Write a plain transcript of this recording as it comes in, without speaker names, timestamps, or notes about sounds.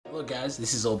Hello guys,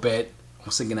 this is Obed.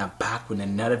 Once again, I'm back with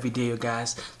another video,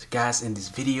 guys. So guys, in this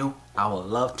video, I would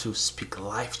love to speak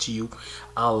life to you.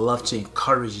 I would love to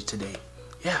encourage you today.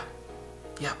 Yeah,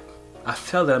 I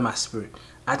felt that in my spirit.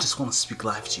 I just want to speak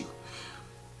life to you.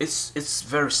 It's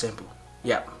very simple.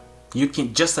 Yeah, you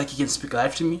can, just like you can speak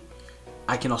life to me,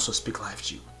 I can also speak life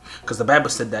to you. Because the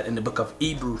Bible said that in the book of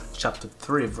Hebrews chapter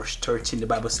 3 verse 13, the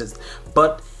Bible says,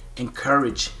 but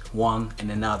encourage one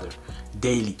and another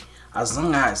daily, as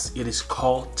long as it is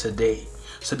called today,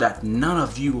 so that none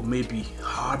of you may be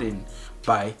hardened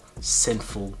by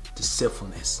sinful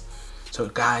deceitfulness. So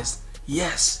guys,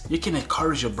 yes, you can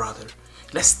encourage your brother.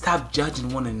 Let's stop judging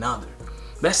one another.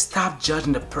 Let's stop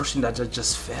judging the person that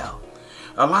just fell.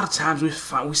 A lot of times we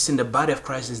see the body of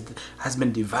Christ has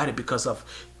been divided because of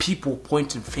people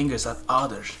pointing fingers at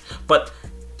others. But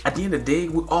at the end of the day,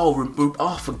 we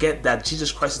all forget that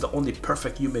Jesus Christ is the only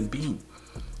perfect human being.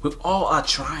 We all are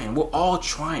trying. We're all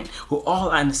trying. We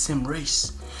all are in the same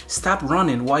race. Stop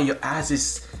running while your eyes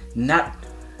is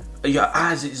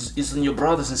on your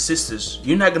brothers and sisters.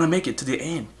 You're not gonna make it to the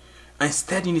end.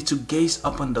 Instead, you need to gaze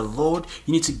upon the Lord.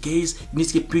 You need to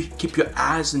keep your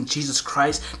eyes on Jesus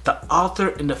Christ, the author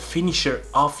and the finisher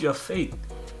of your faith.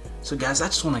 So guys, I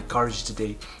just want to encourage you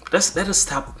today. Let us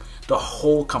stop the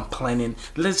whole complaining.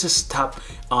 Let's just stop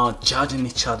judging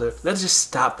each other. Let's just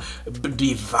stop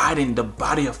dividing the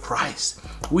body of Christ.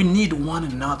 We need one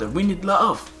another. We need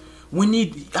love. I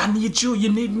need you,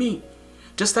 you need me.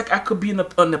 Just like I could be in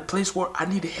a place where I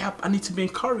need help, I need to be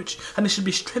encouraged, and it should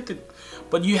be strengthened.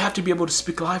 But you have to be able to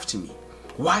speak life to me.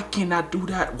 Why can't I do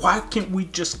that? Why can't we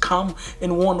just come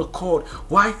in one accord?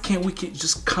 Why can't we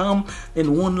just come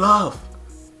in one love?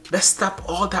 Let's stop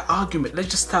all that argument. Let's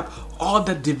just stop all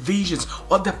the divisions,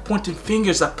 all that pointing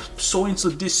fingers at so and so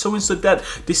this, so and so that.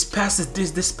 This passes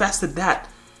this passes that.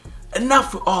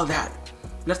 Enough with all that.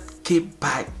 Let's keep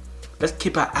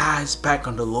our eyes back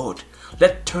on the Lord.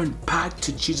 Let's turn back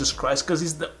to Jesus Christ, because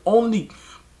He's the only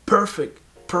perfect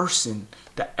person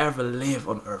that ever lived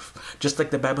on earth. Just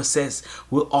like the Bible says,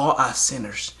 we all are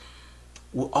sinners.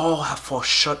 We all have fallen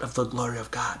short of the glory of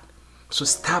God. So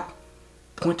stop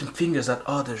pointing fingers at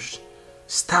others.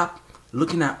 Stop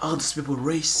looking at other people's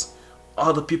race,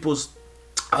 other people's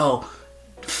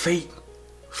faith.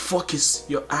 Focus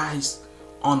your eyes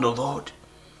on the Lord.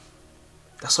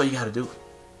 That's all you got to do.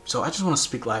 So I just want to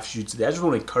speak life to you today. I just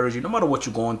want to encourage you, no matter what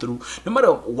you're going through, no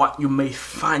matter what you may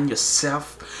find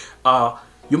yourself,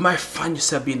 you might find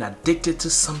yourself being addicted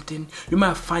to something. You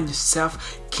might find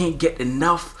yourself can't get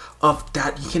enough of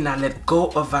that. You cannot let go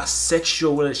of a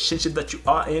sexual relationship that you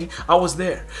are in. I was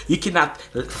there. You cannot,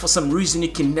 for some reason, you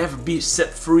can never be set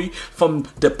free from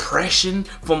depression,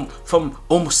 from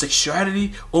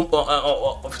homosexuality,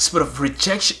 spirit of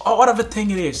rejection, or whatever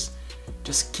thing it is.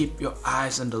 Just keep your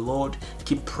eyes on the Lord.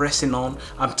 Keep pressing on.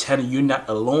 I'm telling you, you're not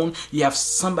alone. You have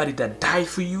somebody that died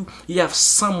for you. You have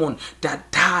someone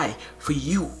that died for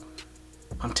you.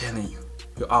 I'm telling you,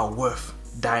 you are worth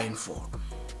dying for.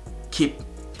 Keep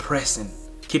pressing.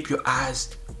 Keep your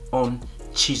eyes on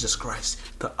Jesus Christ,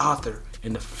 the author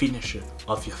and the finisher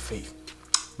of your faith.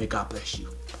 May God bless you.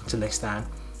 Until next time,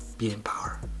 be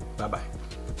empowered. Bye-bye.